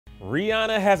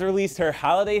Rihanna has released her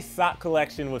holiday sock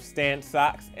collection with Stance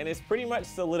socks and has pretty much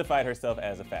solidified herself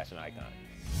as a fashion icon.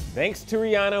 Thanks to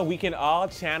Rihanna, we can all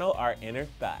channel our inner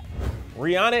thot.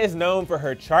 Rihanna is known for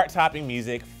her chart-topping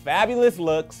music, fabulous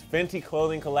looks, Fenty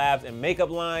clothing collabs, and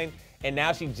makeup line, and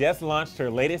now she just launched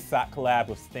her latest sock collab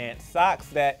with Stance socks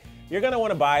that you're gonna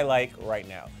wanna buy like right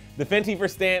now. The Fenty For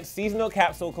Stance seasonal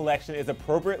capsule collection is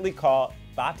appropriately called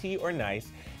Thottie or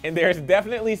nice, and there's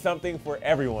definitely something for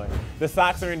everyone. The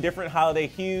socks are in different holiday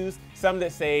hues, some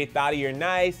that say Thottie or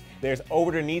nice, there's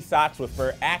over-the-knee socks with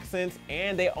fur accents,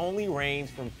 and they only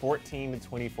range from $14 to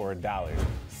 $24.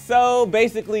 So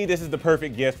basically, this is the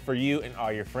perfect gift for you and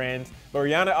all your friends. But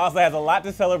Rihanna also has a lot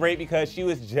to celebrate because she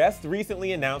was just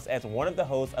recently announced as one of the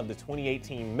hosts of the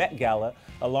 2018 Met Gala,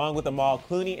 along with Amal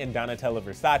Clooney and Donatella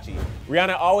Versace.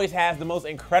 Rihanna always has the most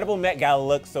incredible Met Gala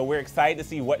look, so we're excited to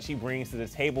see what she brings to the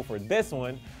table for this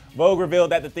one. Vogue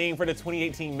revealed that the theme for the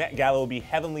 2018 Met Gala will be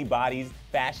heavenly bodies,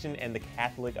 fashion, and the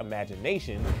Catholic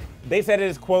imagination. They said it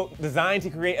is, quote, designed to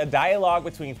create a dialogue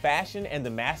between fashion and the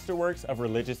masterworks of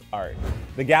religious art.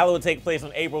 The gala will take place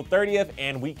on April 30th,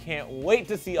 and we can't wait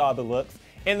to see all the looks.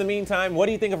 In the meantime, what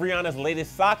do you think of Rihanna's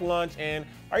latest sock launch, and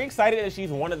are you excited that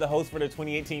she's one of the hosts for the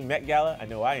 2018 Met Gala? I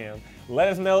know I am. Let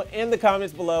us know in the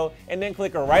comments below, and then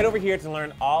click right over here to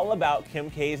learn all about Kim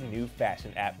K's new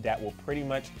fashion app that will pretty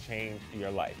much change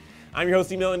your life. I'm your host,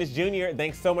 T. Milton Jr.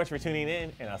 Thanks so much for tuning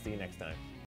in, and I'll see you next time.